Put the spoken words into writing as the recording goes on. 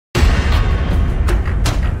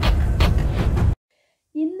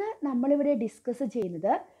നമ്മളിവിടെ ഡിസ്കസ്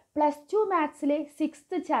ചെയ്യുന്നത് +2 മാത്സിലെ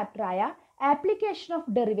 6th chapter ആയ ആപ്ലിക്കേഷൻ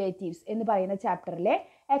ഓഫ് ഡെറിവേറ്റീവ്സ് എന്ന് പറയുന്ന ചാപ്റ്ററിലെ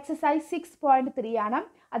എക്സസൈസ് 6.3 ആണ്.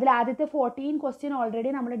 അതിൽ ആദ്യത്തെ 14 ക്വസ്റ്റ്യൻ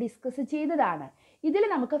ഓൾറെഡി നമ്മൾ ഡിസ്കസ് ചെയ്തതാണ്. ഇതിൽ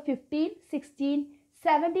നമുക്ക് 15, 16,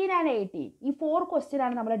 17 ആൻഡ് 18 ഈ 4 ക്വസ്റ്റ്യൻ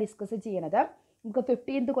ആണ് നമ്മൾ ഡിസ്കസ് ചെയ്യുന്നത്. നമുക്ക്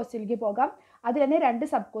 15th ക്വസ്റ്റ്യനിലേക്ക് പോകാം. അതിൽ തന്നെ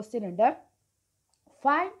 2 സബ് ക്വസ്റ്റ്യൻ ഉണ്ട്.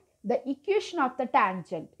 Find the equation of the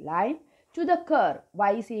tangent line to the curve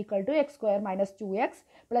y is equal to x square minus 2x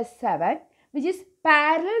plus 7 which is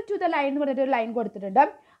parallel to the line എന്ന് പറഞ്ഞിട്ട് ഒരു ലൈൻ കൊടുത്തിട്ടുണ്ട്.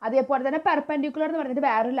 അതേപോലെ തന്നെ പെർപെൻഡിക്കുലർ എന്ന് പറഞ്ഞിട്ട്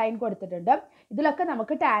വേറൊരു ലൈൻ കൊടുത്തിട്ടുണ്ട്. ഇതിലൊക്കെ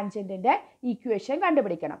നമുക്ക് ടാൻജന്റിന്റെ ഇക്വേഷൻ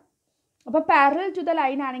കണ്ടുപിടിക്കണം. അപ്പോൾ പാരലൽ ടു ദ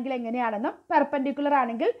ലൈൻ ആണെങ്കിൽ എങ്ങനെയാണെന്നും പെർപെൻഡിക്കുലർ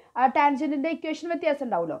ആണെങ്കിൽ ടാൻജന്റിന്റെ ഇക്വേഷൻ വ്യത്യാസം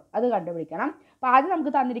ഉണ്ടാവുമല്ലോ, അത് കണ്ടുപിടിക്കണം. അപ്പോൾ ആദ്യം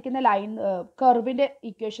നമുക്ക് തന്നിരിക്കുന്ന ലൈൻ കർവിന്റെ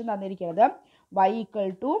ഇക്വേഷൻ തന്നിരിക്കുന്നത് y equal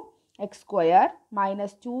to x square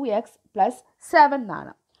minus 2x plus 7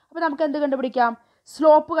 എന്നാണ്. അപ്പോൾ നമുക്ക് എന്ത് കണ്ടുപിടിക്കാം?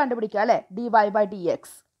 സ്ലോപ്പ് കണ്ടുപിടിക്കാം അല്ലേ, dy by dx.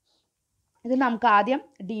 ഇത് നമുക്ക് ആദ്യം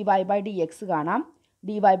dy by dx കാണാം.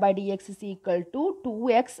 dy by dx is equal to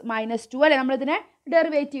 2x minus 2 അല്ലേ, നമ്മളിതിനെ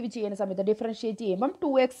ഡെറിവേറ്റീവ് ചെയ്യുന്ന സമയത്ത് ഡിഫറൻഷ്യേറ്റ് ചെയ്യുമ്പം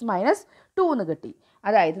 2x minus 2 എന്ന് കിട്ടി.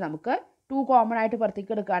 അതായത് നമുക്ക് 2 കോമൺ ആയിട്ട്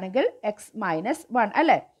പുറത്തേക്ക് എടുക്കുകയാണെങ്കിൽ x minus 1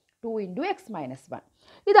 അല്ലേ, 2 into x minus 1.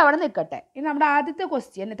 ഇതവിടെ നിൽക്കട്ടെ. ഇനി നമ്മുടെ ആദ്യത്തെ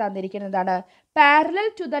ക്വസ്റ്റ്യൻ തന്നിരിക്കുന്നത് എന്താണ്? പാരലൽ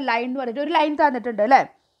ടു ദ ലൈൻ എന്ന് പറഞ്ഞിട്ട് ഒരു ലൈൻ തന്നിട്ടുണ്ട് അല്ലേ.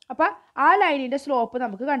 അപ്പോൾ ആ ലൈനിൻ്റെ സ്ലോപ്പ്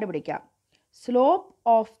നമുക്ക് കണ്ടുപിടിക്കാം. സ്ലോപ്പ്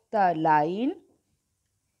ഓഫ് ദ ലൈൻ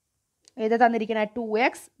ഏതാ തന്നിരിക്കുന്നത്?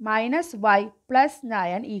 2x minus y plus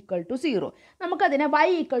 9 equal to 0. നമുക്കതിനെ y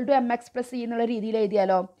equal to mx plus c എന്നുള്ള രീതിയിൽ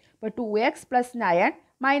എഴുതിയാലോ. അപ്പോൾ 2x plus 9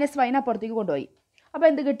 minus y അപ്പുറത്തേക്ക് കൊണ്ടുപോയി. അപ്പോൾ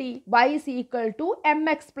എന്ത് കിട്ടി? y is equal to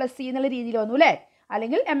mx plus c എന്നുള്ള രീതിയിൽ വന്നു അല്ലേ,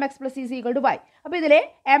 അല്ലെങ്കിൽ mx plus c is equal to y. അപ്പോൾ ഇതിലെ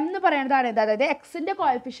m എന്ന് പറയുന്നതാണ് എന്താ, അതായത് എക്സിൻ്റെ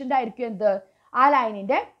കോഎഫിഷ്യൻ്റ് ആയിരിക്കും എന്ത്, ആ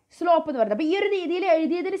ലൈനിൻ്റെ സ്ലോപ്പ് എന്ന് പറയുന്നത്. അപ്പോൾ ഈ ഒരു രീതിയിൽ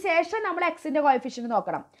എഴുതിയതിന് ശേഷം നമ്മൾ എക്സിൻ്റെ കോഎഫിഷ്യൻ്റ്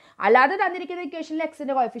നോക്കണം. അല്ലാതെ തന്നിരിക്കുന്ന ഇക്വേഷനിൽ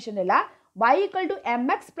എക്സിൻ്റെ കോഎഫിഷ്യൻ്റ് ഇല്ല. y equal to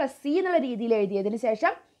mx plus c എന്നുള്ള രീതിയിൽ എഴുതിയതിന്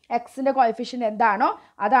ശേഷം എക്സിൻ്റെ കോഎഫിഷ്യൻ്റ് എന്താണോ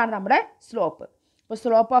അതാണ് നമ്മുടെ സ്ലോപ്പ്. അപ്പോൾ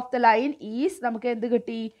slope of the line is നമുക്ക് എന്ത്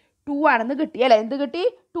കിട്ടി? 2 ആണെന്ന് കിട്ടി അല്ലേ. എന്ത് കിട്ടി?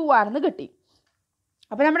 2 ആണെന്ന് കിട്ടി.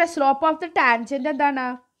 അപ്പോൾ നമ്മുടെ സ്ലോപ്പ് ഓഫ് ദ ടാൻജൻറ്റ് എന്താണ്?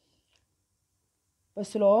 അപ്പോൾ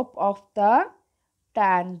slope of the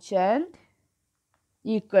tangent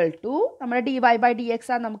equal to നമ്മുടെ dy by dx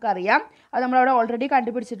ആണ് നമുക്കറിയാം. അത് നമ്മളവിടെ ഓൾറെഡി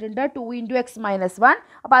കണ്ടുപിടിച്ചിട്ടുണ്ട്, 2 into x minus 1.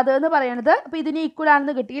 അപ്പോൾ അതെന്ന് പറയുന്നത് അപ്പോൾ ഇതിന് ഈക്വൽ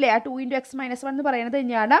ആണെന്ന് കിട്ടിയില്ലേ. ആ 2 into x minus 1 എന്ന് പറയുന്നത്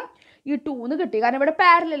തന്നെയാണ് ഈ 2 എന്ന് കിട്ടി. കാരണം ഇവിടെ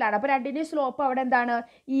പാരലലാണ്. അപ്പോൾ രണ്ടിൻ്റെയും സ്ലോപ്പ് അവിടെ എന്താണ്?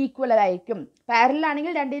 ഈക്വൽ ആയിരിക്കും.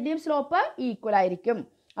 പാരലാണെങ്കിൽ രണ്ടിൻ്റെയും സ്ലോപ്പ് ഈക്വൽ ആയിരിക്കും.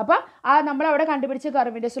 അപ്പോൾ ആ നമ്മളവിടെ കണ്ടുപിടിച്ച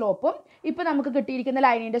കർവിൻ്റെ സ്ലോപ്പും ഇപ്പോൾ നമുക്ക് കിട്ടിയിരിക്കുന്ന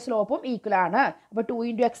ലൈനിൻ്റെ സ്ലോപ്പും ഈക്വൽ ആണ്. അപ്പോൾ 2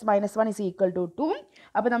 into x minus 1 is equal to 2.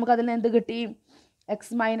 അപ്പോൾ നമുക്കതിൽ നിന്ന് എന്ത് കിട്ടി? x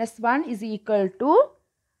minus 1 is equal to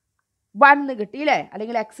 1 എന്ന് കിട്ടി അല്ലേ.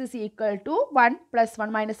 അല്ലെങ്കിൽ x is equal to 1 plus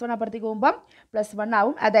 1 minus 1 അപ്പുറത്തേക്ക് പോകുമ്പം +1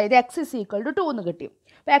 ആവും. അതായത് x is equal to 2 എന്ന് കിട്ടി.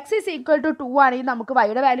 അപ്പോൾ x is equal to 2 ആണെങ്കിൽ നമുക്ക്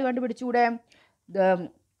y-യുടെ value കണ്ടുപിടിച്ചുകൂടെ?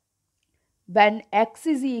 when x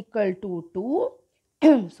is equal to 2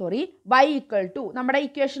 y equal to നമ്മുടെ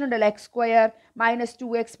ഇക്വേഷൻ ഉണ്ടല്ലോ x square minus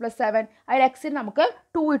 2x plus 7, അതിൽ x-ന് നമുക്ക്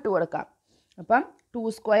 2 ഇട്ട് കൊടുക്കാം. അപ്പം 2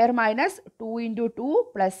 square minus 2 into 2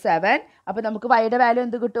 plus 7. അപ്പോൾ നമുക്ക് y-യുടെ വാല്യൂ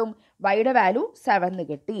എന്ത് കിട്ടും? y-യുടെ വാല്യൂ 7 എന്ന്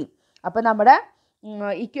കിട്ടി. അപ്പോൾ നമ്മുടെ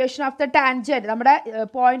ഇക്വേഷൻ ഓഫ് ദ ടാൻജൻറ്റ് നമ്മുടെ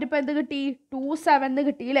പോയിന്റ് ഇപ്പോൾ എന്ത് കിട്ടി? 2, 7 എന്ന്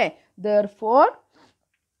കിട്ടിയില്ലേ. therefore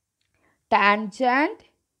ടാൻജൻറ്റ്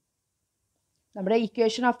നമ്മുടെ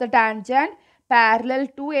equation of the tangent parallel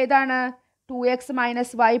to ഏതാണ്? 2x minus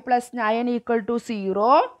y plus 9 equal to 0.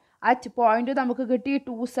 At point നമുക്ക് കിട്ടി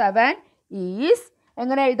 2, 7 ഈസ്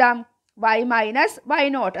എങ്ങനെ എഴുതാം? y minus y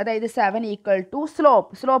naught, അതായത് 7 equal to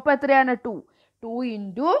സ്ലോപ്പ് എത്രയാണ്? 2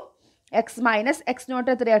 into x minus x naught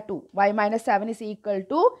എത്രയാണ്? 2. y minus 7 is equal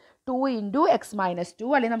to 2 into x minus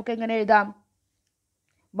 2. അല്ലെങ്കിൽ നമുക്ക് എങ്ങനെ എഴുതാം?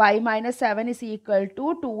 y minus 7 is equal to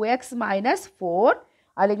 2x minus 4.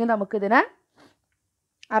 അല്ലെങ്കിൽ നമുക്കിതിനെ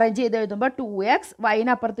അറേഞ്ച് ചെയ്ത് എഴുതുമ്പോൾ 2x വൈന്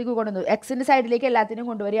അപ്പുറത്തേക്ക് കൊണ്ടുവന്നു, എക്സിൻ്റെ സൈഡിലേക്ക് എല്ലാത്തിനും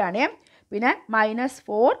കൊണ്ടുവരികയാണ്. പിന്നെ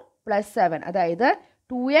 -4 plus 7, അതായത്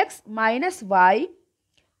 2x minus y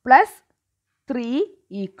plus 3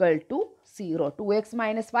 equal to 0. 2x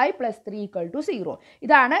minus y plus 3 equal to 0.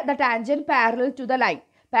 ഇതാണ് the tangent parallel to the line.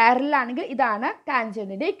 Parallel ആണെങ്കിൽ ഇതാണ്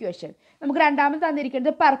ടാൻജൻറ്റിൻ്റെ ഇക്വേഷൻ. നമുക്ക് രണ്ടാമത്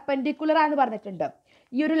തന്നിരിക്കുന്നത് പെർപെൻഡിക്കുലർ ആണെന്ന് പറഞ്ഞിട്ടുണ്ട്.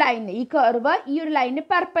 ഈ ഒരു ലൈനിന്, ഈ കർവ് ഈ ഒരു ലൈനിന്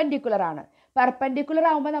പെർപെൻഡിക്കുലർ ആണ്. പെർപെൻഡിക്കുലർ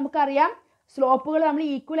ആകുമ്പോൾ നമുക്കറിയാം സ്ലോപ്പുകൾ നമ്മൾ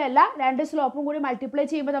ഈക്വൽ അല്ല, രണ്ട് സ്ലോപ്പും കൂടി മൾട്ടിപ്ലൈ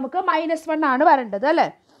ചെയ്യുമ്പോൾ നമുക്ക് -1 ആണ് വരേണ്ടത് അല്ലേ.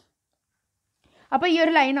 അപ്പോൾ ഈ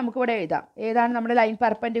ഒരു ലൈൻ നമുക്ക് ഇവിടെ എഴുതാം. ഏതാണ് നമ്മുടെ ലൈൻ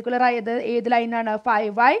പെർപെൻഡിക്കുലർ ആയത്? ഏത് ലൈനാണ്?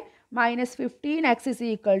 5y minus 15 x is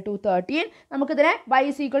equal to 13. നമുക്കിതിനെ y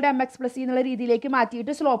is equal to mx plus c എന്നുള്ള രീതിയിലേക്ക്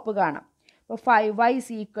മാറ്റിയിട്ട് സ്ലോപ്പ് കാണാം. അപ്പോൾ 5y is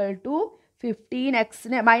equal to 15x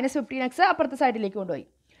 -15x അപ്പുറത്തെ സൈഡിലേക്ക് കൊണ്ടുപോയി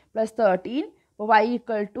പ്ലസ് 13. അപ്പോൾ y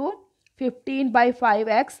equal to 15 by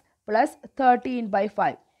 5x plus 13 by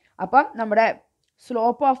 5. അപ്പം നമ്മുടെ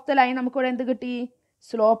സ്ലോപ്പ് ഓഫ് ദ ലൈൻ നമുക്കിവിടെ എന്ത് കിട്ടി?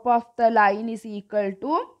 Slope of the line is equal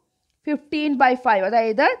to 15/5,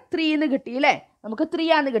 അതായത് 3 എന്ന് കിട്ടി അല്ലേ? നമുക്ക് 3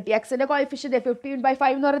 ആണെന്ന് കിട്ടി. എക്സിൻ്റെ കോഎഫിഷ്യൻ്റ്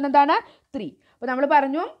 15/5 എന്ന് പറയുന്നത് എന്താണ്? 3. അപ്പോൾ നമ്മൾ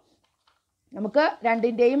പറഞ്ഞു നമുക്ക്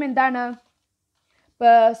രണ്ടിൻ്റെയും എന്താണ്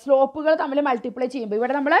സ്ലോപ്പുകൾ തമ്മിൽ മൾട്ടിപ്ലൈ ചെയ്യുമ്പോൾ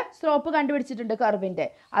ഇവിടെ നമ്മൾ സ്ലോപ്പ് കണ്ടുപിടിച്ചിട്ടുണ്ട് കർവിൻ്റെ.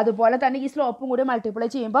 അതുപോലെ തന്നെ ഈ സ്ലോപ്പും കൂടി മൾട്ടിപ്ലൈ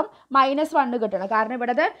ചെയ്യുമ്പം -1 കിട്ടണം. കാരണം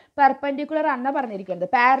ഇവിടെ അത് പെർപെൻഡിക്കുലർ ആണെന്ന് പറഞ്ഞിരിക്കുന്നത്.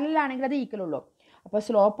 പാരലൽ ആണെങ്കിൽ അത് ഈക്വൽ ഉള്ളൂ. അപ്പോൾ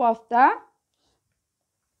slope of the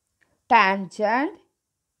tangent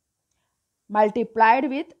multiplied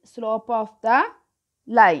with slope of the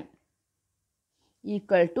line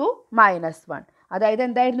equal to -1. അതായത്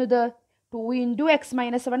എന്തായിരുന്നു ഇത്? 2 ×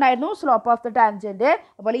 x-1 ആയിരുന്നു സ്ലോപ്പ് ഓഫ് ദ ടാൻജൻറ്റ്.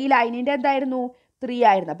 അപ്പോൾ ഈ ലൈനിൻ്റെ എന്തായിരുന്നു? 3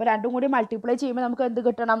 ആയിരുന്നു. അപ്പോൾ രണ്ടും കൂടി മൾട്ടിപ്ലൈ ചെയ്യുമ്പോൾ നമുക്ക് എന്ത്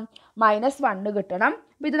കിട്ടണം? -1 കിട്ടണം.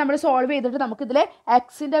 അപ്പോൾ ഇത് നമ്മൾ സോൾവ് ചെയ്തിട്ട് നമുക്കിതിൽ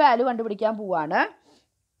എക്സിൻ്റെ വാല്യൂ കണ്ടുപിടിക്കാൻ പോവാണ്.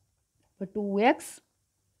 അപ്പോൾ 2x,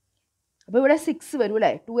 അപ്പോൾ ഇവിടെ 6 വരും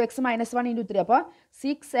അല്ലേ? 2x - 1 × 3, അപ്പോൾ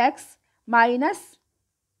 6x -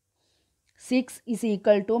 6 is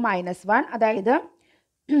equal to -1. അതായത്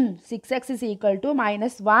 6x is equal to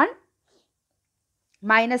 -1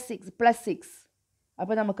 - 6 + 6.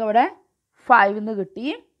 അപ്പോൾ നമുക്കവിടെ 5 എന്ന് കിട്ടി.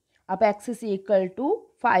 അപ്പോൾ x is equal to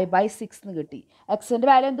 5/6 എന്ന് കിട്ടി. എക്സിൻ്റെ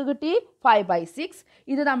വാല്യൂ എന്ത് കിട്ടി? 5/6.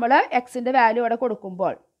 ഇത് നമ്മൾ എക്സിൻ്റെ വാല്യൂ ഇവിടെ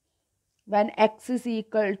കൊടുക്കുമ്പോൾ when x is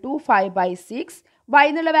equal to 5/6, y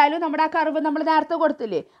എന്നുള്ള വാല്യൂ നമ്മുടെ ആ കർവ് നമ്മൾ നേരത്തെ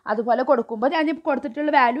കൊടുത്തില്ലേ, അതുപോലെ കൊടുക്കുമ്പോൾ ഞാൻ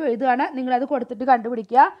കൊടുത്തിട്ടുള്ള വാല്യൂ എഴുതുകയാണ്. നിങ്ങളത് കൊടുത്തിട്ട്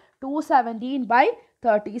കണ്ടുപിടിക്കുക.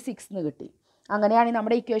 217/36 എന്ന് കിട്ടി. അങ്ങനെയാണെങ്കിൽ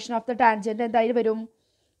നമ്മുടെ ഇക്വേഷൻ ഓഫ് ദ ടാൻജൻറ്റ് എന്തായാലും വരും?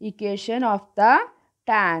 Equation of the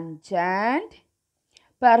tangent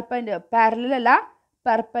parallel അല്ല,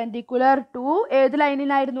 പെർപെൻഡിക്കുലർ ടു ഏത്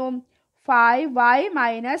ലൈനിനായിരുന്നു? 5y -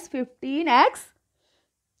 15x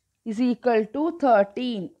is equal to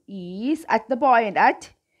 13 is at the point at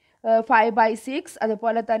 5/6.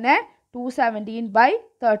 അതുപോലെ തന്നെ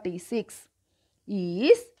 217/36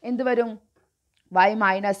 is എന്ത് വരും? y -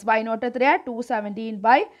 എത്രയാ?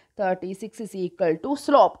 217/36 is equal to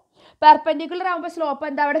slope. Perpendicular ആകുമ്പോൾ സ്ലോപ്പ്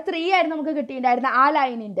എന്താ? അവിടെ 3 ആയിരുന്നു നമുക്ക് കിട്ടിയിട്ടുണ്ടായിരുന്ന ആ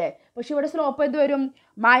ലൈനിൻ്റെ. പക്ഷെ ഇവിടെ സ്ലോപ്പ് എന്ത് വരും?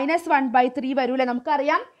 -1/3 വരൂല്ലേ?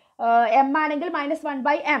 നമുക്കറിയാം m ആണെങ്കിൽ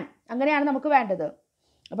 -1/m, അങ്ങനെയാണ് നമുക്ക് വേണ്ടത്.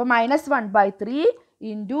 അപ്പോൾ -1/3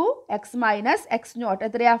 ഇൻറ്റു x - x0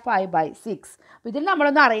 എത്രയാ? 5/6. അപ്പോൾ ഇതിൽ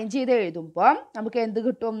നമ്മളൊന്ന് അറേഞ്ച് ചെയ്ത് എഴുതുമ്പോൾ നമുക്ക് എന്ത്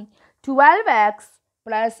കിട്ടും? 12x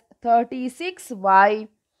 + 36y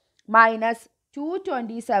 -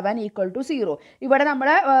 227 = 0. ഇവിടെ നമ്മൾ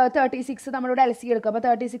 36 നമ്മളിവിടെ LC എടുക്കുക. അപ്പോൾ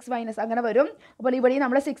 36 - അങ്ങനെ വരും. അപ്പോൾ ഇവിടെ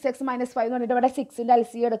നമ്മൾ 6x - 5 എന്ന് പറഞ്ഞിട്ട് ഇവിടെ 6ൻ്റെ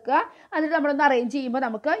LC എടുക്കുക. എന്നിട്ട് നമ്മളൊന്ന് അറേഞ്ച് ചെയ്യുമ്പോൾ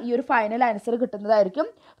നമുക്ക് ഈ ഒരു ഫൈനൽ ആൻസർ കിട്ടുന്നതായിരിക്കും.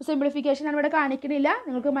 അപ്പോൾ സിംപ്ലിഫിക്കേഷൻ ഞാൻ ഇവിടെ കാണിക്കണില്ല.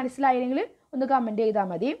 നിങ്ങൾക്ക് മനസ്സിലായില്ലെങ്കിൽ ഒന്ന് കമൻറ്റ് ചെയ്താൽ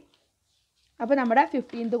മതി. അപ്പോൾ നമ്മുടെ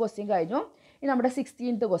 15th ക്വസ്റ്റ്യൻ കഴിഞ്ഞു. ഇനി നമ്മുടെ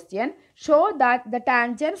 16th question. Show that the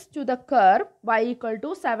tangents to the curve y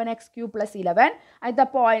 = 7x³ + 11 at the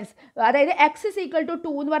points, അതായത് x is equal to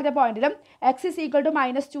 2 എന്ന് പറഞ്ഞ പോയിന്റിലും x is equal to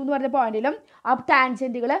 -2 എന്ന് പറഞ്ഞ പോയിന്റിലും ആ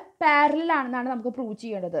ടാൻജൻറ്റുകൾ പാരലൽ ആണെന്നാണ് നമുക്ക് പ്രൂവ്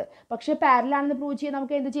ചെയ്യേണ്ടത്. പക്ഷേ പാരലൽ ആണെന്ന് പ്രൂവ് ചെയ്യാൻ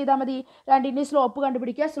നമുക്ക് എന്ത് ചെയ്താൽ മതി? രണ്ടിൻ്റെയും സ്ലോപ്പ്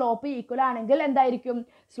കണ്ടുപിടിക്കുക. സ്ലോപ്പ് ഈക്വൽ ആണെങ്കിൽ എന്തായിരിക്കും?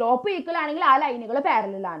 സ്ലോപ്പ് ഈക്വൽ ആണെങ്കിൽ ആ ലൈനുകൾ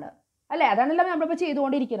പാരലൽ ആണ് അല്ലേ? അതാണല്ലോ നമ്മളിപ്പോൾ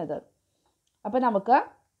ചെയ്തുകൊണ്ടിരിക്കുന്നത്. അപ്പോൾ നമുക്ക്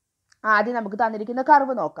ആദ്യം നമുക്ക് തന്നിരിക്കുന്ന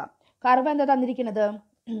കർവ് നോക്കാം. കർവ് എന്താ തന്നിരിക്കുന്നത്?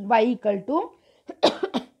 y =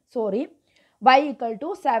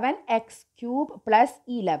 7x³ +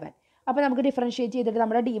 11. അപ്പോൾ നമുക്ക് ഡിഫറൻഷ്യേറ്റ് ചെയ്തിട്ട്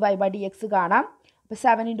നമ്മുടെ dy/dx കാണാം. അപ്പോൾ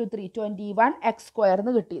 7 × 3 21x²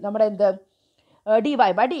 എന്ന് കിട്ടി നമ്മുടെ എന്ത്?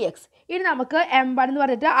 dy/dx. ഇനി നമുക്ക് m1 എന്ന്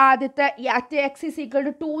പറഞ്ഞിട്ട് ആദ്യത്തെ at x is equal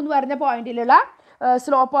to 2 എന്ന് പറഞ്ഞ പോയിന്റിലുള്ള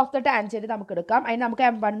സ്ലോപ്പ് ഓഫ് ദ ടാൻജൻറ്റ് നമുക്ക് എടുക്കാം. അതിന് നമുക്ക്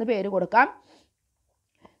m1 എന്ന് പേര് കൊടുക്കാം.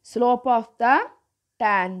 Slope of the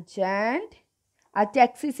tangent at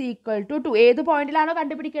x is equal to 2. ഏത് പോയിന്റിലാണോ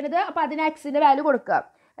കണ്ടുപിടിക്കേണ്ടത് അപ്പോൾ അതിന് എക്സിൻ്റെ വാല്യൂ കൊടുക്കുക.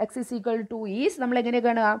 x is equal to 2 is നമ്മൾ എങ്ങനെ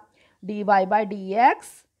കാണുക? dy/dx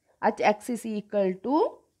at x is equal to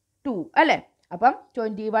 2 അല്ലേ? അപ്പം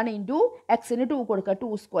 21 × x-ന് 2 കൊടുക്കുക,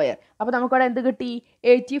 2². അപ്പോൾ നമുക്കവിടെ എന്ത് കിട്ടി?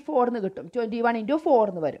 84 എന്ന് കിട്ടും. 21 × 4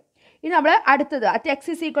 എന്ന് വരും. ഇനി നമ്മൾ അടുത്തത് at x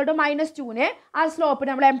is equal to -2ന് ആ സ്ലോപ്പിന്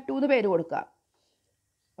നമ്മൾ m2 എന്ന് പേര് കൊടുക്കുക.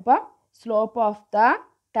 അപ്പം slope of the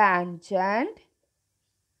tangent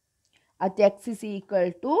at x is equal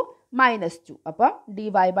to -2. അപ്പം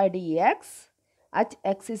dy/dx at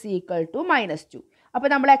x is equal to -2. അപ്പോൾ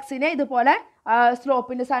നമ്മൾ എക്സിനെ ഇതുപോലെ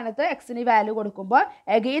സ്ലോപ്പിൻ്റെ സ്ഥാനത്ത് എക്സിന് വാല്യൂ കൊടുക്കുമ്പോൾ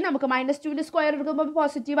എഗെയിൻ നമുക്ക് -2ൻ്റെ സ്ക്വയർ എടുക്കുമ്പോൾ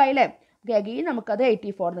പോസിറ്റീവ് ആയില്ലേ? എഗെയിൻ നമുക്കത്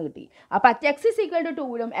 84 എന്ന് കിട്ടി. അപ്പോൾ at x is equal to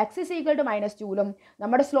 2ലും x is equal to -2ലും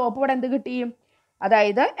നമ്മുടെ സ്ലോപ്പ് ഇവിടെ എന്ത് കിട്ടി?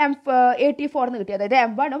 അതായത് 84 എന്ന് കിട്ടി. അതായത്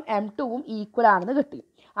m1ഉം m2ഉം ഈക്വൽ ആണെന്ന് കിട്ടി.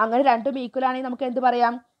 അങ്ങനെ രണ്ടും ഈക്വൽ ആണെങ്കിൽ നമുക്ക് എന്ത്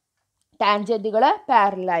പറയാം? ടാൻജൻറ്റുകൾ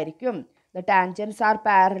പാരലൽ ആയിരിക്കും. The tangents are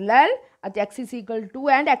parallel at x is equal to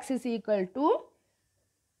and x is equal to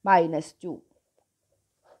 -2.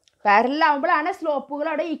 Parallel ആകുമ്പോഴാണ് സ്ലോപ്പുകൾ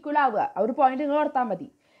അവിടെ ഈക്വൽ ആവുക. ആ ഒരു പോയിന്റ് നിങ്ങൾ ഓർത്താൽ മതി.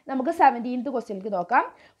 നമുക്ക് 17th ക്വസ്റ്റ്യനിലേക്ക് നോക്കാം.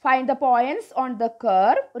 Find the points on the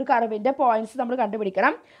curve. ഒരു കർവിന്റെ പോയിന്റ്സ് നമ്മൾ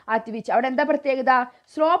കണ്ടുപിടിക്കണം. അറ്റ് വിച്ച് അവിടെ എന്താ പ്രത്യേകത?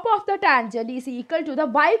 Slope of the tangent is equal to the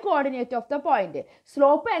y coordinate of the point.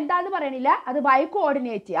 Slope എന്താന്ന് പറയണില്ല, അത് y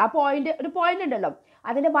കോർഡിനേറ്റ്. ആ പോയിന്റ്, ഒരു പോയിന്റ് ഉണ്ടല്ലോ,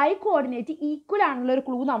 അതിന്റെ y കോർഡിനേറ്റ് ഈക്വൽ ആണെന്നുള്ള ഒരു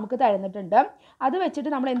ക്ലൂ നമുക്ക് തരുന്നിട്ടുണ്ട്. അത് വെച്ചിട്ട്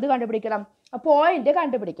നമ്മൾ എന്ത് കണ്ടുപിടിക്കണം? പോയിന്റ്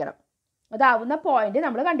കണ്ടുപിടിക്കണം. അതാവുന്ന പോയിന്റ്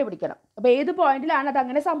നമ്മൾ കണ്ടുപിടിക്കണം. അപ്പോൾ ഏത് പോയിന്റിലാണ് അത്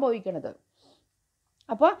അങ്ങനെ സംഭവിക്കുന്നത്?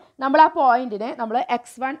 അപ്പോൾ നമ്മൾ ആ പോയിന്റിനെ നമ്മൾ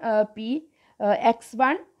x1 p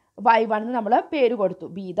x1 y1 എന്ന് നമ്മൾ പേര് കൊടുത്തു.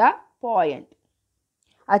 B the point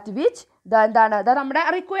at which എന്താണ് നമ്മുടെ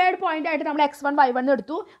റിക്വയർഡ് പോയിന്റ് ആയിട്ട് നമ്മൾ x1 y1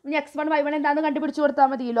 എടുത്തു. ഇനി x1 y1 എന്താണെന്ന് കണ്ടുപിടിച്ച്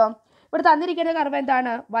കൊടുത്താൽ മതിയല്ലോ. ഇവിടെ തന്നിരിക്കുന്ന കർവ്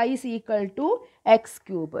എന്താണ്? y is equal to x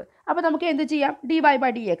cube. അപ്പോൾ നമുക്ക് എന്ത് ചെയ്യാം? dy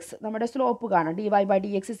by dx, നമ്മുടെ സ്ലോപ്പ് കാണാം. dy by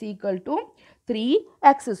dx is equal to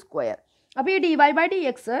 3x square. അപ്പോൾ ഈ dy by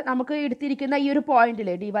dx നമുക്ക് എടുത്തിരിക്കുന്ന ഈ ഒരു പോയിന്റിൽ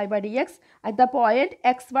dy by dx at the point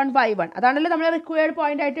x1 y1, അതാണല്ലോ നമ്മൾ റിക്വയർഡ്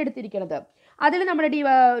പോയിന്റ് ആയിട്ട് എടുത്തിരിക്കുന്നത്. അതിൽ നമ്മുടെ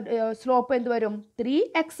സ്ലോപ്പ് എന്ത് വരും?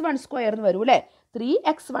 3x1 സ്ക്വയർ എന്ന് വരും അല്ലേ?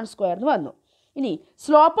 3x1 സ്ക്വയർ എന്ന് വന്നു. ഇനി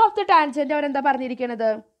സ്ലോപ്പ് ഓഫ് ദ ടാൻജന്റ് അവരെന്താ പറഞ്ഞിരിക്കുന്നത്?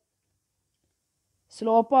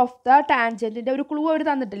 സ്ലോപ്പ് ഓഫ് ദ ടാൻജന്റിന്റെ ഒരു ക്ലൂ അവർ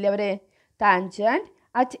തന്നിട്ടില്ലേ അവരെ? ടാൻജന്റ്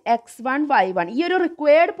അറ്റ് x1 y1, ഈ ഒരു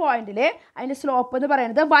റിക്വയർഡ് പോയിന്റിൽ അതിൻ്റെ സ്ലോപ്പ് എന്ന്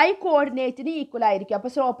പറയുന്നത് y കോർഡിനേറ്റിന് ഈക്വൽ ആയിരിക്കും.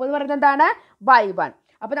 അപ്പോൾ സ്ലോപ്പ് എന്ന് പറയുന്നത് എന്താണ്? y1.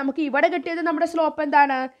 അപ്പോൾ നമുക്ക് ഇവിടെ കിട്ടിയത് നമ്മുടെ സ്ലോപ്പ്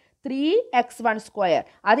എന്താണ്? 3x1 square.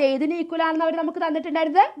 അത് ഏതിന് ഈക്വൽ ആണെന്ന് അവർ നമുക്ക്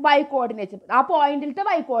തന്നിട്ടുണ്ടായിരുന്നത്? y coordinate. ആ പോയിന്റിലത്തെ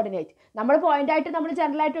y കോർഡിനേറ്റ് നമ്മൾ പോയിന്റ് ആയിട്ട് നമ്മൾ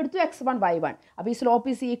ജനറൽ ആയിട്ട് എടുത്തു x1 y1. അപ്പോൾ ഈ slope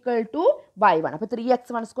is equal to y1. അപ്പോൾ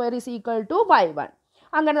 3x1 square is equal to y1.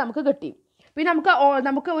 അങ്ങനെ നമുക്ക് കിട്ടി. പിന്നെ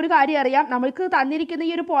നമുക്ക് ഒരു കാര്യം അറിയാം. നമുക്ക് തന്നിരിക്കുന്ന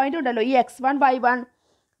ഈ ഒരു പോയിന്റ് ഉണ്ടല്ലോ, ഈ x1 y1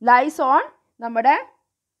 ലൈസ് ഓൺ നമ്മുടെ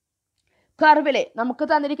കർവിലെ, നമുക്ക്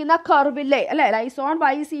തന്നിരിക്കുന്ന കർവിലെ അല്ലേ, lies on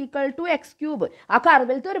y is equal to x cube. ആ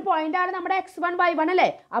കർവിലത്തെ ഒരു പോയിന്റ് ആണ് നമ്മുടെ x1 y1 അല്ലേ?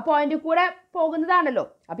 ആ പോയിന്റ് കൂടെ പോകുന്നതാണല്ലോ.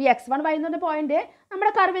 അപ്പോൾ ഈ x1 y എന്ന് പറഞ്ഞ പോയിന്റ്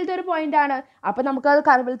നമ്മുടെ കർവിലത്തെ ഒരു പോയിന്റ് ആണ്. അപ്പോൾ നമുക്ക് അത്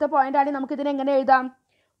കർവിലത്തെ പോയിന്റ് ആണെങ്കിൽ നമുക്ക് ഇതിനെ എങ്ങനെ എഴുതാം?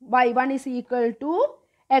 y1 is equal to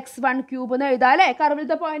x1 cube എന്ന് എഴുതാം അല്ലേ?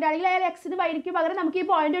 കർവിലത്തെ പോയിന്റ് ആണെങ്കിൽ എക്സിന് വൈക്ക് പകരം നമുക്ക് ഈ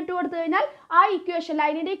പോയിന്റ് ഇട്ട് കൊടുത്തു കഴിഞ്ഞാൽ ആ ഇക്വേഷൻ,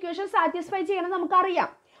 ലൈനിന്റെ ഇക്വേഷൻ സാറ്റിസ്ഫൈ ചെയ്യണം നമുക്കറിയാം.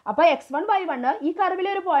 അപ്പോൾ x1 y1 ഈ കർവിലെ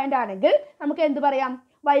ഒരു പോയിന്റ് ആണെങ്കിൽ നമുക്ക് എന്ത് പറയാം?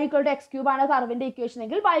 y equal to x cube ആണ് കർവിന്റെ ഇക്വേഷൻ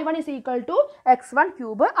എങ്കിൽ y1 is equal to x1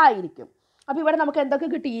 cube ആയിരിക്കും. അപ്പോൾ ഇവിടെ നമുക്ക് എന്തൊക്കെ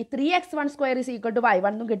കിട്ടി? 3x1 square is equal to y1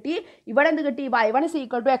 എന്നും കിട്ടി. ഇവിടെ എന്ത് കിട്ടി? y1 is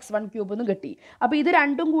equal to x1 cube എന്നും കിട്ടി. അപ്പോൾ ഇത്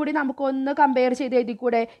രണ്ടും കൂടി നമുക്കൊന്ന് കമ്പയർ ചെയ്ത്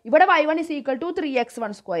എഴുതിക്കൂടെ? ഇവിടെ y1 is equal to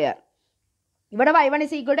 3x1 square, ഇവിടെ y1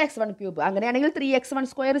 is equal to x1 cube. അങ്ങനെയാണെങ്കിൽ 3x1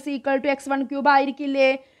 square is equal to x1 cube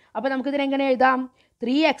ആയിരിക്കില്ലേ? അപ്പോൾ നമുക്കിതിനെ എങ്ങനെ എഴുതാം?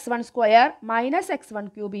 3x1 square minus x1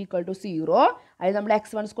 cube equal to 0. അതിൽ നമ്മൾ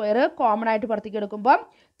x1 സ്ക്വയർ കോമൺ ആയിട്ട് പുറത്തേക്ക് എടുക്കുമ്പോൾ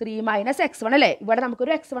 3 മൈനസ് x1 അല്ലേ? ഇവിടെ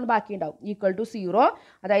നമുക്കൊരു x1 ബാക്കി ഉണ്ടാവും, ഈക്വൽ ടു 0.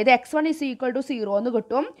 അതായത് x1 is equal to 0 എന്ന്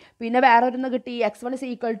കിട്ടും. പിന്നെ വേറെ ഒന്ന് കിട്ടി, x1 is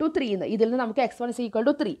equal to 3 എന്ന്. ഇതിൽ നിന്ന് നമുക്ക് x1 is equal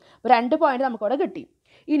to 3. അപ്പോൾ 2 പോയിന്റ് നമുക്കവിടെ കിട്ടി.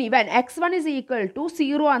 ഇനി when x1 is equal to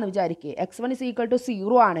 0 ആണെന്ന് വിചാരിക്കുക. x1 is equal to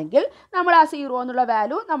 0 ആണെങ്കിൽ നമ്മൾ ആ 0 എന്നുള്ള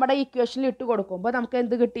വാല്യൂ നമ്മുടെ ഇക്വേഷനിൽ ഇട്ട് കൊടുക്കുമ്പോൾ നമുക്ക്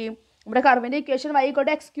എന്ത് കിട്ടി? നമ്മുടെ കർവിൻ്റെ equation y equal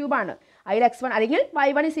to x cube ആണ്. അതിൽ x1 അല്ലെങ്കിൽ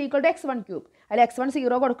y1 is equal to x1 cube. അതിൽ x1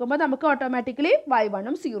 0 കൊടുക്കുമ്പോൾ നമുക്ക് ഓട്ടോമാറ്റിക്കലി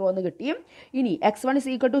y1ഉം 0 എന്ന് കിട്ടി. ഇനി x1 is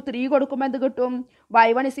equal to 3 കൊടുക്കുമ്പോൾ എന്ത് കിട്ടും?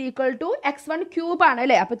 y1 is equal to x1 cube ആണ്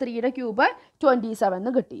അല്ലേ? അപ്പോൾ 3യുടെ ക്യൂബ് 27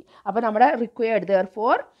 എന്ന് കിട്ടി. അപ്പോൾ നമ്മുടെ required,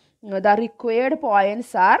 therefore the required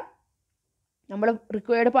points are, നമ്മൾ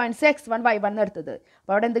റിക്വയർഡ് പോയിന്റ്സ് x1 y1 എടുത്തത്.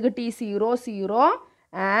 അപ്പോൾ അവിടെ എന്ത് കിട്ടി? 0 0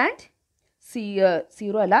 ആൻഡ്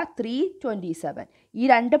 0 അല്ല 3 27. ഈ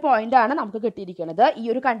 2 പോയിന്റാണ് നമുക്ക് കിട്ടിയിരിക്കുന്നത്, ഈ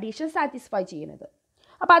ഒരു കണ്ടീഷൻ സാറ്റിസ്ഫൈ ചെയ്യുന്നത്.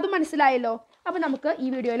 അപ്പോൾ അത് മനസ്സിലായല്ലോ. അപ്പോൾ നമുക്ക് ഈ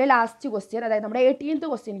വീഡിയോയിലെ ലാസ്റ്റ് ക്വസ്റ്റ്യൻ, അതായത് നമ്മുടെ 18th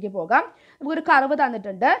ക്വസ്റ്റ്യനിലേക്ക് പോകാം. നമുക്കൊരു കർവ്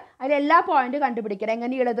തന്നിട്ടുണ്ട്, അതിൽ എല്ലാ പോയിന്റ് കണ്ടുപിടിക്കണം.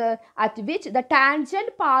 എങ്ങനെയുള്ളത്? At which the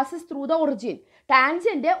tangent passes through the origin.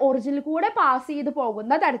 Tangent ഒറിജിനിൽ കൂടെ പാസ് ചെയ്ത്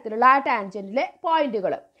പോകുന്ന തരത്തിലുള്ള ആ ടാൻജന്റിലെ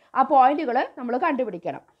പോയിന്റുകൾ, ആ പോയിന്റുകൾ നമ്മൾ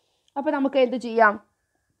കണ്ടുപിടിക്കണം. അപ്പോൾ നമുക്ക് എന്ത് ചെയ്യാം?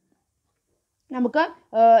 നമുക്ക്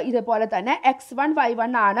ഇതുപോലെ തന്നെ x1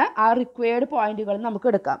 y1 ആണ് ആ റിക്വയർഡ് പോയിന്റുകൾ നമുക്ക്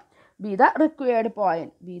എടുക്കാം. B the required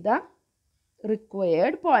point, B the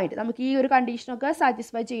required point. നമുക്ക് ഈ ഒരു കണ്ടീഷനൊക്കെ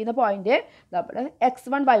സാറ്റിസ്ഫൈ ചെയ്യുന്ന പോയിന്റ് നമ്മൾ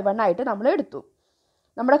x1 y1 ആയിട്ട് നമ്മൾ എടുത്തു.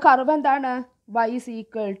 നമ്മുടെ കർവ് എന്താണ്? y is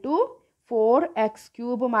equal to 4x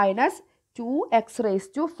cube minus 2x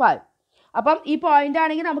raised to 5. അപ്പം ഈ പോയിന്റ്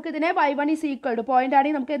ആണെങ്കിൽ നമുക്ക് ഇതിനെ y1 is equal to, point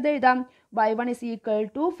ആണെങ്കിൽ നമുക്ക് എന്ത് എഴുതാം? y1 is equal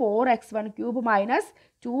to 4x1 cube minus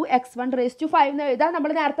 2x1 raised to 5 എന്ന് എഴുതാം. നമ്മൾ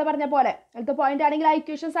നേരത്തെ പറഞ്ഞ പോലെ അടുത്ത പോയിന്റ് ആണെങ്കിൽ ആ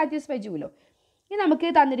ഇക്വേഷൻ സാറ്റിസ്ഫൈ ചെയ്യുമല്ലോ. ഇനി നമുക്ക്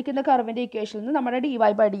തന്നിരിക്കുന്ന കർവിൻ്റെ ഇക്വേഷനിൽ നിന്ന് നമ്മുടെ dy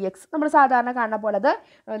by dx നമ്മൾ സാധാരണ കാണുന്ന പോലെ അത്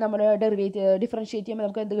നമ്മൾ ഡിഫറൻഷിയേറ്റ് ചെയ്യുമ്പോൾ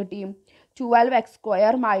നമുക്ക് എന്ത് കിട്ടിയും? 12x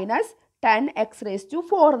square minus 10x raised to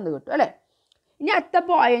 4 എന്ന് കിട്ടും അല്ലേ? ഇനി അടുത്ത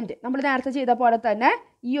പോയിന്റ് നമ്മൾ നേരത്തെ ചെയ്ത പോലെ തന്നെ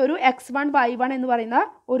ഈ ഒരു x1 y1 എന്ന് പറയുന്ന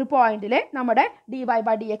ഒരു പോയിന്റിൽ നമ്മുടെ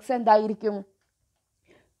dy/dx എന്തായിരിക്കും?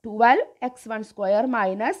 12x1 square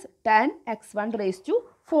minus 10x1 raise to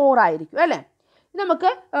 4 ആയിരിക്കും അല്ലേ? നമുക്ക്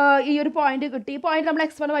ഈ ഒരു പോയിന്റ് കിട്ടി. പോയിന്റ് നമ്മൾ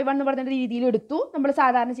x1 y1 എന്ന് പറയുന്ന രീതിയിൽ എടുത്തു. നമ്മൾ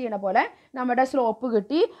സാധാരണ ചെയ്യണ പോലെ നമ്മുടെ സ്ലോപ്പ്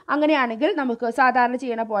കിട്ടി. അങ്ങനെയാണെങ്കിൽ നമുക്ക് സാധാരണ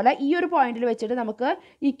ചെയ്യണ പോലെ ഈ ഒരു പോയിന്റിൽ വെച്ചിട്ട് നമുക്ക്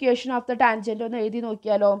ഇക്വേഷൻ ഓഫ് ദ ടാൻജൻറ്റ് ഒന്ന് എഴുതി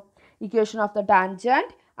നോക്കിയാലോ? Equation of the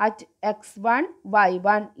tangent at x1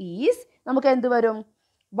 y1 is നമുക്ക് എന്ത് വരും?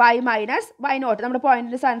 y minus y not. നമ്മുടെ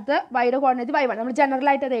പോയിന്റിൻ്റെ സ്ഥാനത്ത് yയുടെ കോർഡിനേറ്റ് y1. നമ്മൾ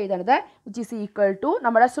ജനറലായിട്ട് അത് എഴുതണത് വിച്ച് ഈസ് ഈക്വൽ ടു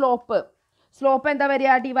നമ്മുടെ സ്ലോപ്പ് എന്താ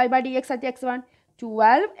വരിക? dy/dx at x1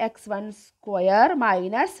 12x1 square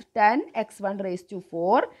minus 10x1 raise to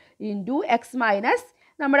 4 into X minus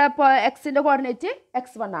നമ്മുടെ എക്സിൻ്റെ കോർഡിനേറ്റ്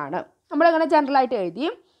x1 ആണ്. നമ്മളങ്ങനെ ജനറലായിട്ട് എഴുതി.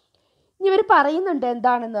 ഇനി ഇവർ പറയുന്നുണ്ട്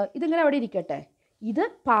എന്താണെന്ന്. ഇതിങ്ങനെ അവിടെ ഇരിക്കട്ടെ. ഇത്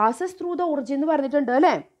പാസസ് ത്രൂ ദ ഒറിജിൻ എന്ന് പറഞ്ഞിട്ടുണ്ട്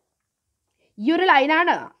അല്ലേ? ഈ ഒരു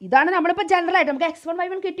ലൈനാണ്. ഇതാണ് നമ്മളിപ്പോൾ ജനറലായിട്ട് നമുക്ക് x1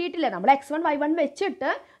 y1 കിട്ടിയിട്ടില്ല. നമ്മൾ x1 y1 വെച്ചിട്ട്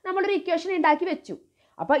നമ്മളൊരു ഇക്വേഷൻ ഉണ്ടാക്കി വെച്ചു.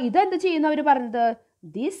 അപ്പോൾ ഇതെന്ത് ചെയ്യുന്നവർ പറഞ്ഞത്?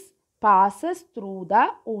 This passes through the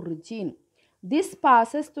origin. This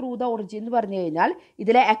passes through the origin എന്ന് പറഞ്ഞു കഴിഞ്ഞാൽ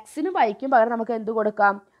ഇതിലെ എക്സിനും വൈക്കും പകരം നമുക്ക് എന്ത്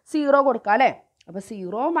കൊടുക്കാം? 0 കൊടുക്കാം അല്ലേ? അപ്പോൾ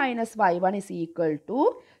 0 minus y1 is equal to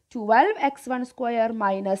 12x1 square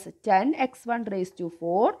minus 10x1 raise to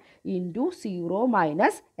 4 into 0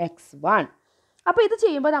 minus x1. അപ്പോൾ ഇത്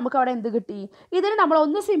ചെയ്യുമ്പോൾ നമുക്ക് അവിടെ എന്ത് കിട്ടി? ഇതിന് നമ്മൾ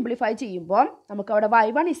ഒന്ന് സിംപ്ലിഫൈ ചെയ്യുമ്പോൾ നമുക്ക് അവിടെ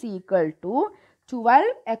y1 is equal to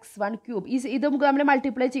 12x1 cube. ഇത് നമുക്ക് നമ്മൾ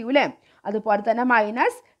മൾട്ടിപ്ലൈ ചെയ്യൂലേ? അതുപോലെ തന്നെ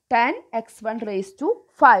മൈനസ് 10x1 റേസ് ടു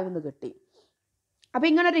 5 എന്ന് കിട്ടി. അപ്പോൾ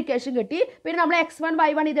ഇങ്ങനെ ഒരു ഇക്വേഷൻ കിട്ടി. പിന്നെ നമ്മൾ x1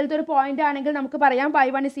 y1 ഇതിലത്തെ ഒരു പോയിന്റ് ആണെങ്കിൽ നമുക്ക് പറയാം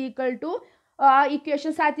y1 is equal to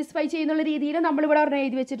equation satisfy ചെയ്യുന്നുള്ള രീതിയിൽ നമ്മളിവിടെ ഒരെണ്ണം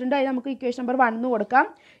എഴുതി വെച്ചിട്ടുണ്ട്. അത് നമുക്ക് ഇക്വേഷൻ നമ്പർ 1 എന്ന് കൊടുക്കാം.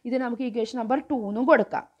 ഇത് നമുക്ക് ഇക്വേഷൻ നമ്പർ 2 എന്നും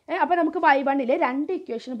കൊടുക്കാം. അപ്പോൾ നമുക്ക് y1ലെ 2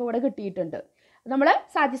 ഇക്വേഷൻ ഇപ്പോൾ ഇവിടെ കിട്ടിയിട്ടുണ്ട്. നമ്മൾ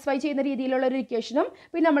സാറ്റിസ്ഫൈ ചെയ്യുന്ന രീതിയിലുള്ള ഒരു ഇക്വേഷനും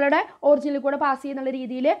പിന്നെ നമ്മളുടെ ഒറിജിനിൽ കൂടെ പാസ് ചെയ്യുന്ന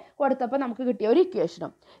രീതിയിൽ കൊടുത്തപ്പോൾ നമുക്ക് കിട്ടിയ ഒരു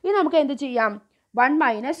ഇക്വേഷനും. ഇനി നമുക്ക് എന്ത് ചെയ്യാം? 1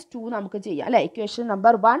 മൈനസ് 2 നമുക്ക് ചെയ്യാം അല്ലേ? ഇക്വേഷൻ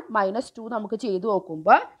നമ്പർ 1 മൈനസ് 2 നമുക്ക് ചെയ്ത്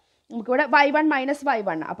നോക്കുമ്പോൾ നമുക്കിവിടെ y1 മൈനസ്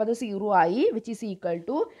y1 അപ്പോൾ അത് 0 ആയി which is equal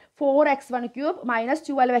to 4x1 cube minus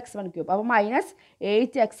 12x1 cube. അപ്പോൾ minus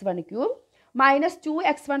 8x1 cube minus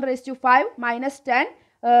 2x1 raise to 5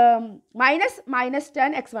 minus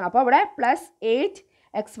 10x1. അപ്പോൾ അവിടെ plus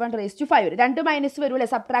 8x1 raise to 5. 2 minus വരും അല്ലേ?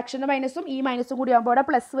 സബ്ട്രാക്ഷൻ്റെ മൈനസും ഈ മൈനസും കൂടി ആകുമ്പോൾ അവിടെ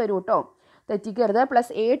പ്ലസ് വരും കേട്ടോ, തെറ്റിക്കരുത്.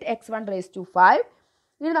 Plus 8x1 raise to 5.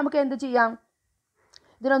 ഇനി നമുക്ക് എന്ത് ചെയ്യാം?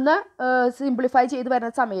 ഇതിനൊന്ന് സിംപ്ലിഫൈ ചെയ്ത്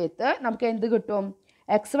വരുന്ന സമയത്ത് നമുക്ക് എന്ത് കിട്ടും?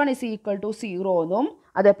 x1 ഇസ് ഈക്വൽ ടു 0 എന്നും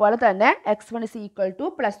അതേപോലെ തന്നെ x1 is equal two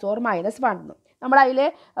plus or minus 1 എന്നും. നമ്മളതിൽ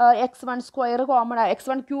x1 square common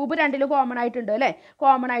x1 cube രണ്ടിലും കോമൺ ആയിട്ടുണ്ട് അല്ലേ?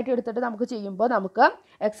 കോമൺ ആയിട്ട് എടുത്തിട്ട് നമുക്ക് ചെയ്യുമ്പോൾ നമുക്ക്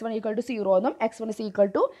x1 ഈക്വൽ ടു 0 എന്നും x1 is equal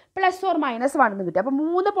two plus or minus 1 എന്നും കിട്ടി. അപ്പോൾ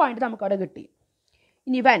 3 പോയിന്റ് നമുക്കവിടെ കിട്ടി.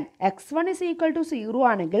 ഇനി when x1 is equal to 0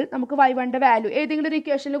 ആണെങ്കിൽ നമുക്ക് y1ൻ്റെ വാല്യൂ ഏതെങ്കിലും ഒരു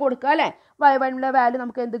ഇക്വേഷനിൽ കൊടുക്കുക അല്ലേ? y1ൻ്റെ വാല്യൂ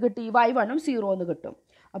നമുക്ക് എന്ത് കിട്ടി? y1ഉം 0 എന്ന് കിട്ടും.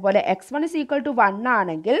 അതുപോലെ x1 ഇസ് ഈക്വൽ ടു 1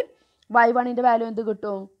 ആണെങ്കിൽ y1ൻ്റെ വാല്യൂ എന്ത്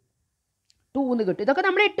കിട്ടും? 2 എന്ന് കിട്ടും. ഇതൊക്കെ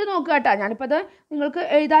നമ്മൾ ഇട്ട് നോക്കുക കേട്ടോ. ഞാനിപ്പോൾ അത് നിങ്ങൾക്ക്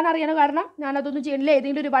എഴുതാൻ അറിയണ കാരണം ഞാനതൊന്നും ചെയ്യണില്ല.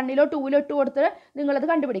 ഏതെങ്കിലും ഒരു 1ലോ 2ലോ ഇട്ട് കൊടുത്ത് നിങ്ങളത്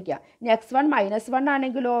കണ്ടുപിടിക്കുക. ഇനി x1 മൈനസ് 1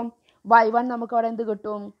 ആണെങ്കിലോ y1 നമുക്ക് അവിടെ എന്ത്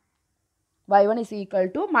കിട്ടും? y1 is equal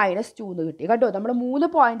to minus 2 എന്ന് കിട്ടി കേട്ടോ. നമ്മൾ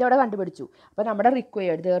 3 പോയിന്റ് അവിടെ കണ്ടുപിടിച്ചു. അപ്പോൾ നമ്മുടെ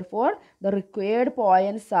required therefore the required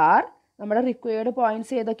points R നമ്മുടെ റിക്വയർഡ്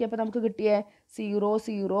പോയിന്റ്സ് ഏതൊക്കെയാണ് ഇപ്പോൾ നമുക്ക് കിട്ടിയേ? 0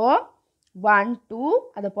 0 1 2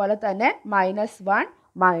 അതുപോലെ തന്നെ -1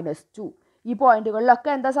 -2. ഈ പോയിന്റുകളിലൊക്കെ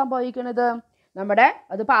എന്താ സംഭവിക്കുന്നത്? നമ്മുടെ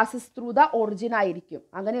അത് പാസസ് ത്രൂ ദ ഒറിജിൻ ആയിരിക്കും.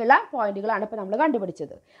 അങ്ങനെയുള്ള പോയിന്റുകളാണ് ഇപ്പോൾ നമ്മൾ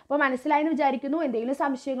കണ്ടുപിടിച്ചത്. അപ്പോൾ മനസ്സിലായെന്ന് വിചാരിക്കുന്നു. എന്തെങ്കിലും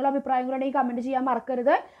സംശയങ്ങളോ അഭിപ്രായങ്ങളോ ഉണ്ടെങ്കിൽ കമൻറ്റ് ചെയ്യാൻ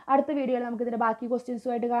മറക്കരുത്. അടുത്ത വീഡിയോയിൽ നമുക്ക് ഇതിൻ്റെ ബാക്കി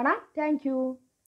ക്വസ്റ്റ്യൻസുമായിട്ട് കാണാം. താങ്ക്